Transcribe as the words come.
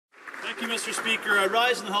Thank you, Mr. Speaker. I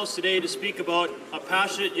rise in the House today to speak about a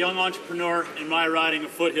passionate young entrepreneur in my riding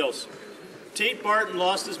of Foothills. Tate Barton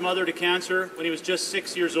lost his mother to cancer when he was just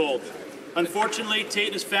 6 years old. Unfortunately, Tate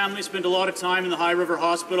and his family spent a lot of time in the High River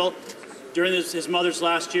Hospital during his mother's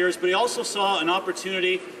last years, but he also saw an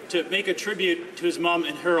opportunity to make a tribute to his mom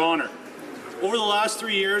in her honor. Over the last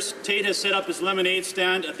 3 years, Tate has set up his lemonade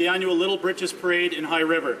stand at the annual Little Britches Parade in High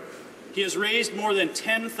River. He has raised more than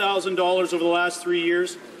 $10,000 over the last 3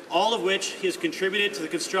 years, all of which he has contributed to the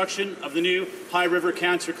construction of the new High River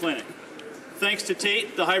Cancer Clinic. Thanks to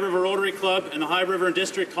Tate, the High River Rotary Club, and the High River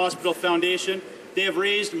District Hospital Foundation, they have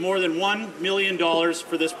raised more than $1 million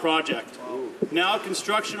for this project. Now,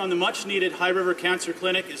 construction on the much-needed High River Cancer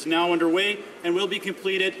Clinic is now underway and will be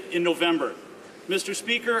completed in November. Mr.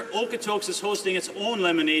 Speaker, Okotoks is hosting its own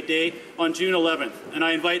Lemonade Day on June 11th, and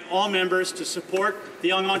I invite all members to support the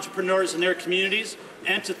young entrepreneurs in their communities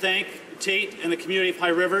and to thank Tate and the community of High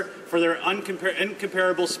River for their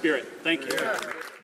incomparable spirit. Thank you.